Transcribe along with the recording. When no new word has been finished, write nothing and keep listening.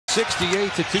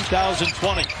68 to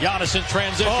 2020. Giannis in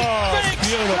transition.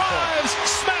 Beautiful. Drives,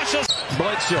 smashes.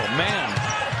 Bledsoe, man.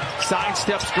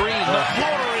 Sidestep screen. The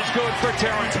floor is good for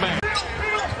Terrence Mann.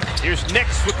 Here's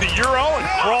Knicks with the Euro and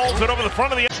crawls it over the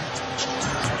front of the.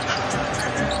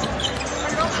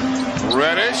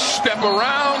 Reddish, step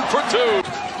around for two.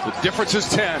 The difference is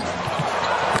 10.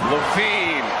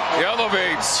 LaVine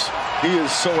elevates. He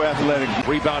is so athletic.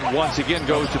 Rebound once again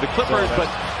goes to the Clippers, but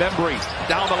Bembry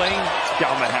down the lane,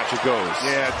 down the hatch it goes.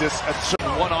 Yeah,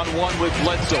 One-on-one with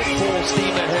Bledsoe, full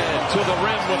steam ahead to the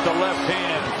rim with the left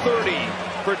hand. 30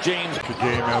 for James. Good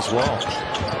game as well.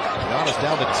 Giannis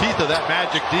down the teeth of that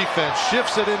Magic defense,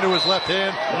 shifts it into his left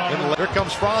hand. And here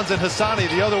comes Franz and Hassani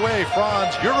the other way.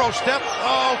 Franz, Euro step,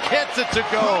 gets it to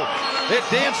go. It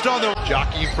danced on the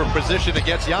jockeying for position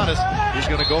against Giannis. He's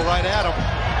going to go right at him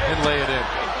and lay it in.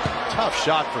 Tough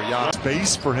shot for Giannis.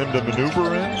 Space for him to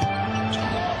maneuver in.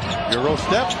 Euro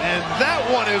step, and that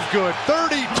one is good.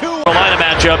 32. Carolina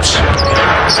matchups.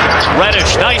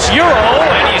 Reddish, nice Euro,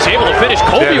 and he's able to finish.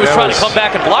 Kobe was trying to come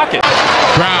back and block it.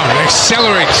 Brown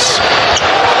accelerates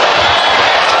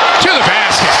to the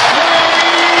basket.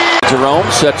 Jerome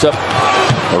sets up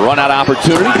a run-out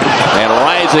opportunity and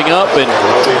rising up and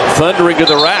thundering to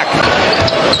the rack.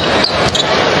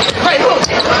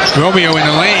 Romeo in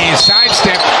the lane,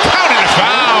 sidestep, counted a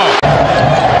foul.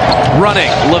 Running,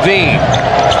 LaVine.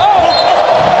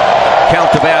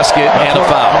 Count the basket and a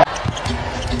foul.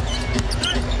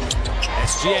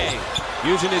 SGA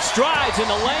using his strides in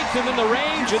the length and in the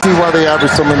range. See why they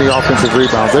average so many offensive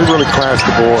rebounds. They really crash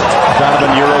the board.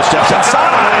 Donovan Euro steps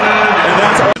inside. And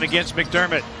that's against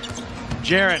McDermott.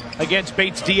 Jaren against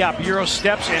Bates Diop. Euro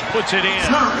steps and puts it in.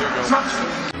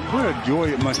 What a joy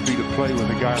it must be to play with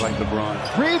a guy like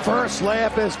LeBron. Reverse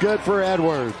layup is good for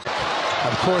Edwards.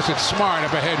 Of course, it's Smart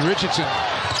up ahead. Richardson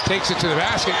takes it to the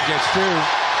basket and gets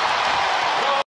through.